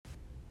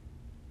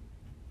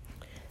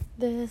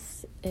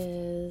This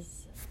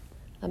is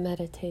a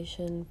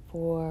meditation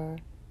for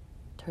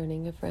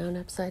turning a frown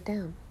upside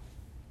down.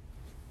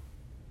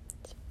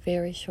 It's a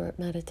very short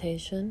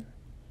meditation,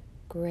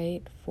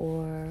 great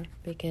for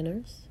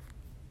beginners.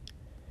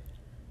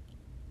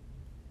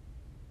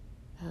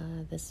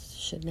 This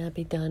should not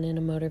be done in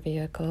a motor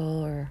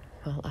vehicle or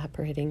while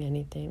operating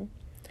anything.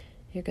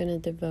 You're going to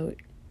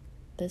devote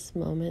this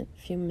moment,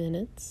 a few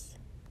minutes,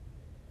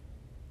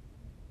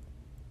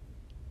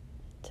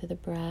 to the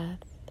breath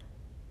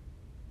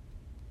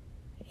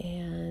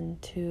and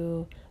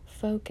to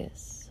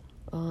focus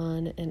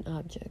on an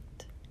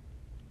object.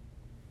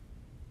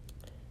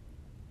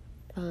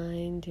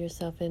 Find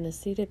yourself in a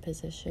seated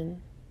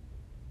position.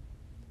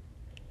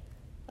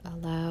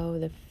 Allow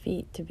the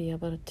feet to be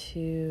able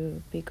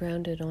to be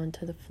grounded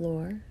onto the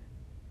floor.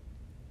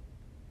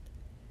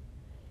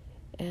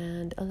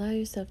 And allow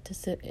yourself to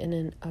sit in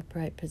an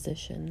upright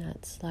position,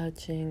 not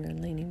slouching or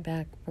leaning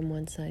back from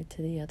one side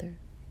to the other.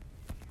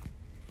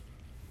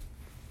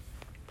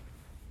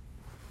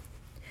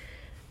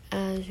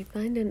 As you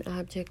find an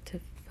object to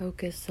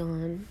focus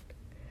on,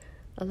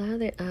 allow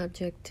the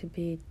object to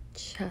be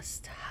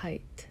chest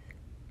height.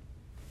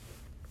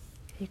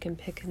 You can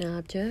pick an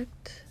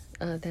object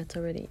that's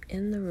already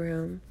in the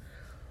room,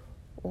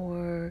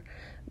 or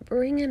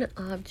bring an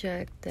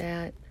object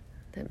that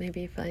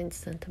maybe you find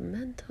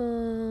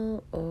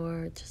sentimental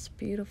or just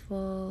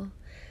beautiful,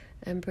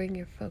 and bring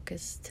your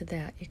focus to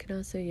that. You can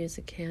also use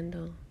a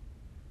candle.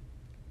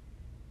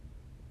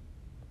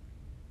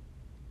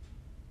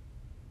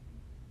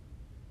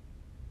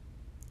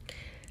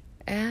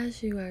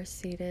 As you are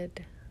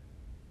seated,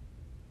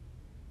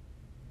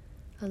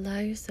 allow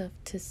yourself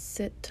to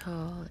sit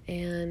tall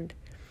and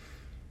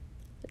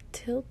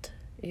tilt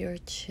your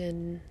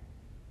chin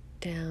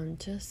down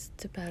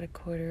just about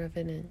 1/4 of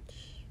an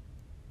inch.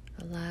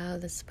 Allow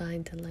the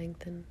spine to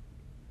lengthen.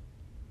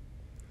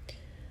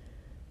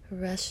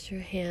 Rest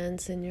your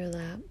hands in your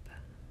lap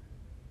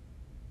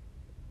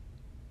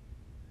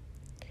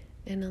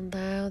and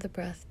allow the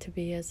breath to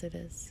be as it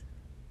is.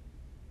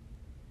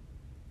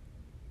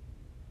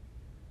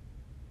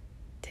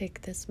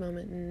 Take this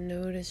moment and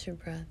notice your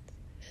breath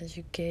as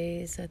you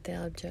gaze at the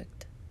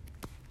object.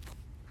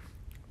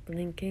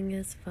 Blinking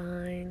is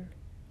fine.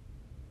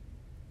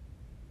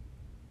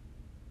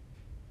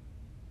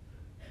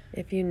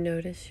 If you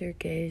notice your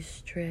gaze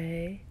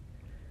stray,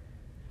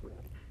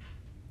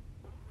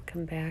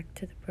 come back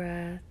to the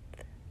breath,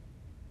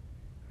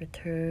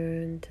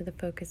 return to the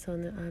focus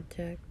on the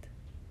object,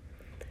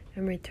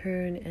 and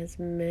return as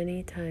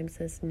many times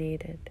as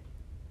needed.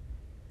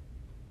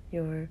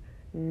 You're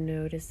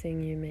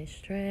noticing you may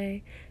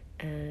stray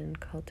and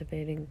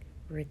cultivating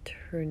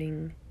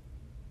returning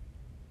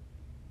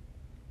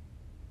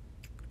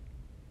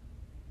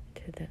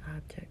to the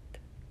object.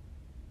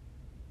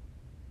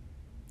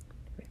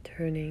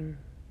 Returning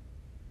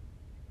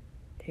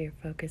to your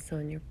focus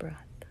on your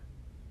breath.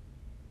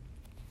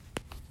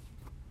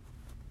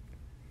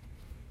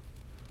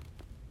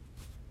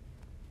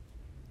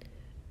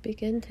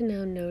 Begin to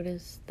now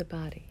notice the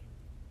body.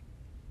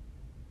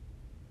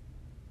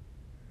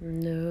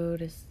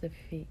 Notice the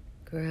feet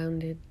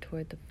grounded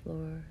toward the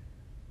floor.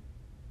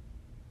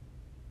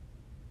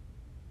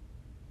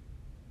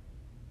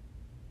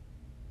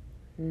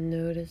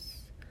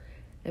 Notice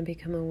and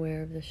become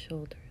aware of the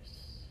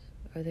shoulders.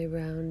 Are they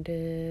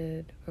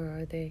rounded or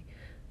are they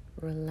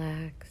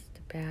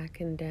relaxed back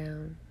and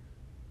down?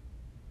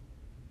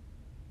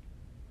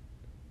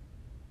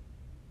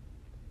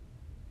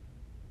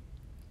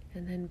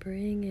 And then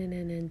bring in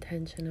an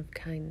intention of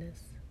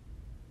kindness.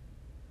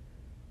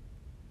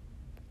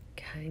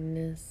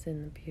 Kindness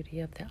in the beauty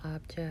of the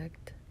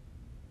object.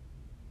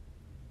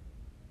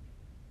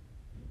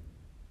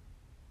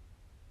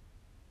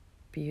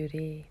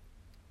 Beauty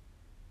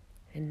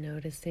and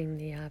noticing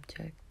the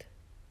object.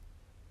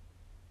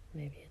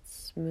 Maybe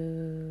it's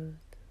smooth,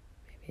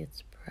 maybe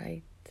it's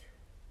bright.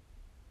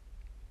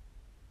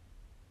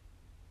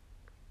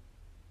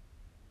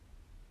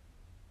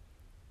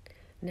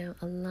 Now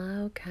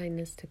allow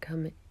kindness to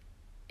come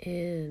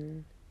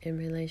in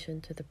relation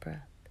to the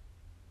breath.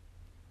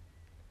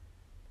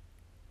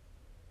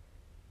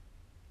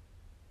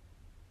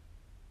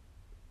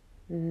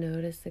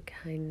 Notice the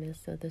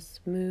kindness of the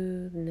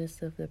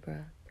smoothness of the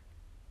breath.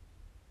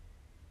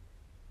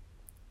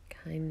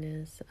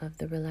 Kindness of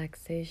the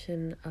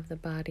relaxation of the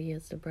body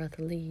as the breath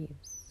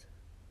leaves.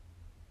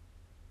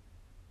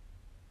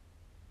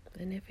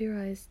 And if your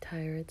eyes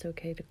tire, it's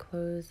okay to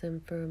close them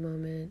for a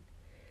moment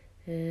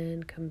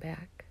and come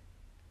back.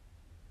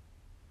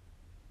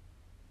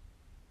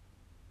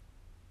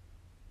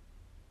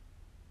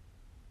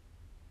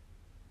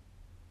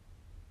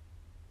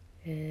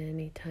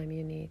 Anytime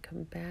you need,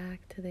 come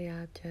back to the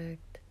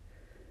object.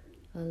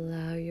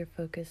 Allow your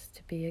focus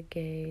to be a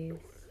gaze.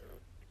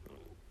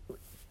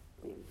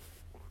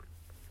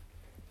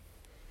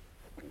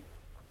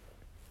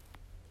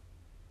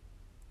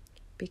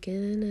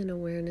 Begin an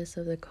awareness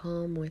of the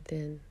calm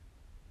within.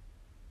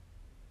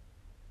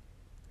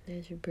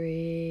 As you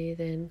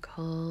breathe in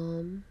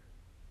calm,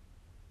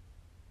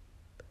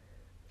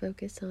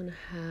 Focus on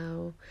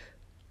how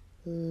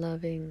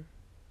loving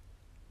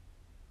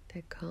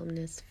that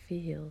calmness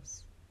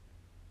feels.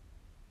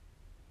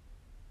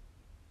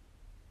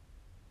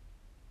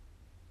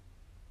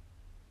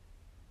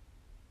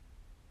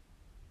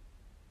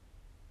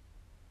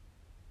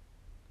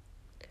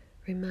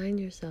 Remind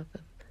yourself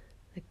of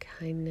the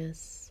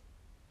kindness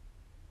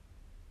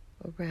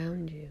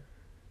around you,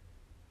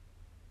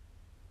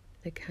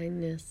 the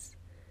kindness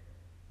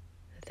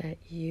that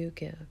you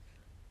give,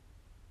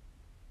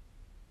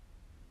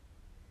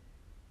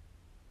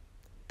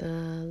 the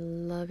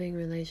loving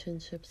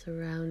relationships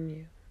around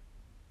you.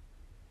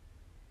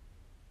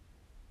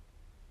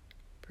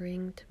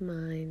 Bring to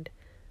mind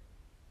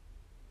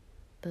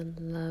the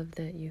love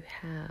that you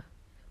have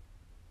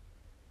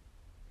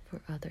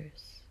for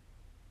others.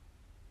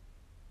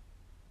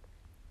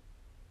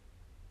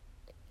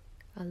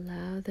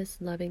 Allow this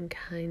loving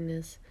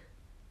kindness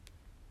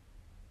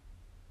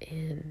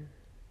in.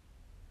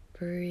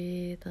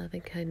 Breathe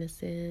loving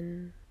kindness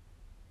in.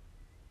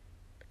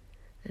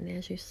 And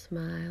as you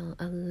smile,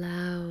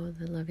 allow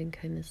the loving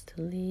kindness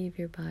to leave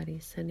your body,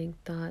 sending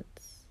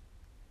thoughts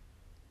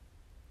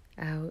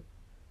out.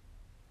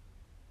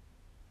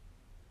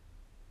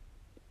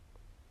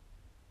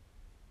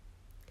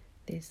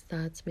 These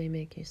thoughts may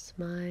make you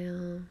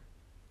smile.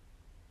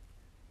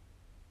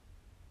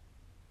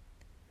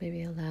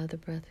 Maybe allow the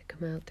breath to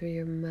come out through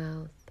your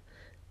mouth.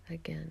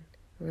 Again,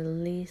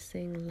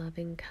 releasing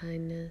loving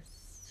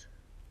kindness.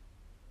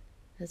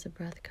 As the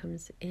breath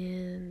comes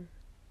in,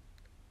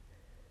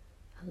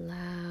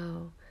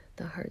 allow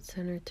the heart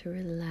center to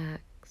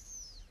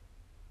relax,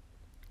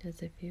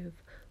 as if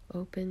you've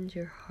opened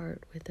your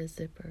heart with a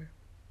zipper.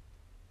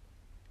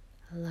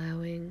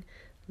 Allowing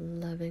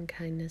loving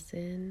kindness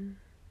in,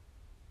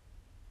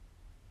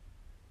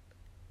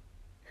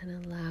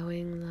 and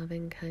allowing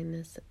loving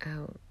kindness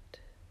out.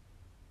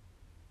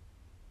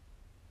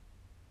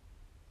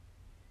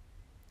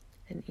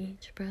 And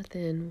each breath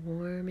in,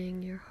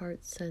 warming your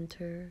heart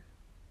center.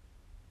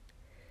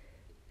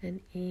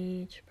 And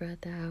each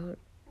breath out,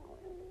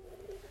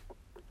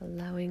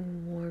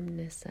 allowing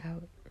warmness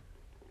out.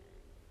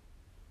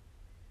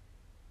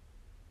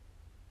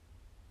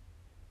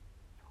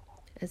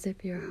 As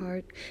if your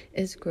heart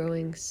is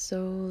growing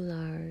so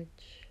large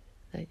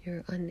that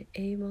you're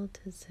unable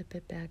to zip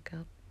it back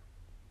up.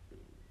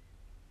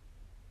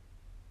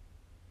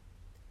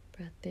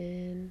 Breath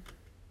in.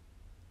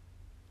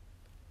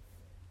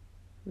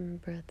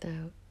 And breath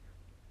out.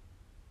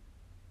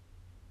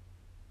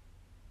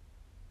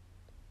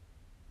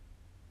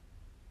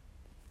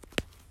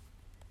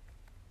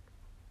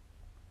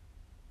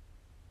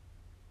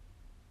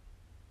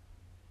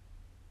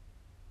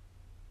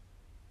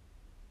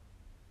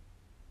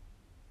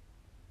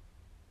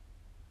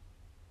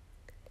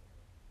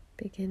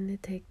 Begin to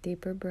take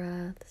deeper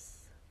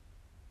breaths,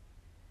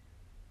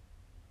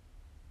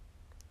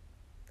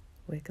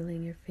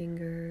 wiggling your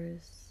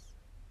fingers,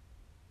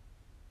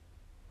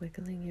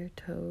 wiggling your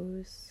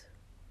toes.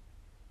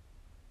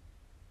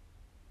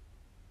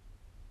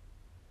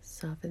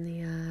 Soften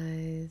the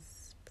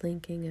eyes,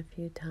 blinking a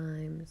few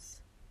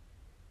times.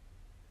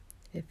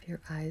 If your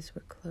eyes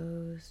were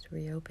closed,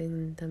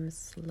 reopen them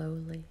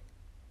slowly.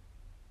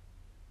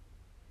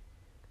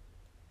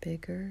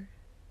 Bigger,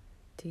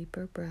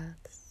 deeper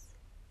breaths.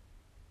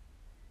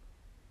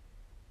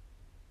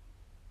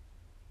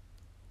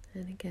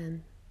 And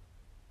again,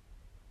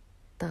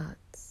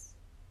 thoughts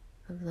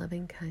of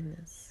loving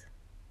kindness.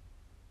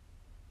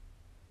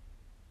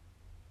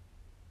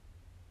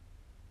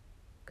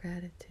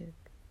 Gratitude.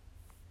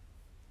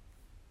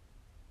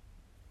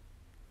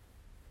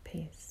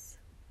 Peace.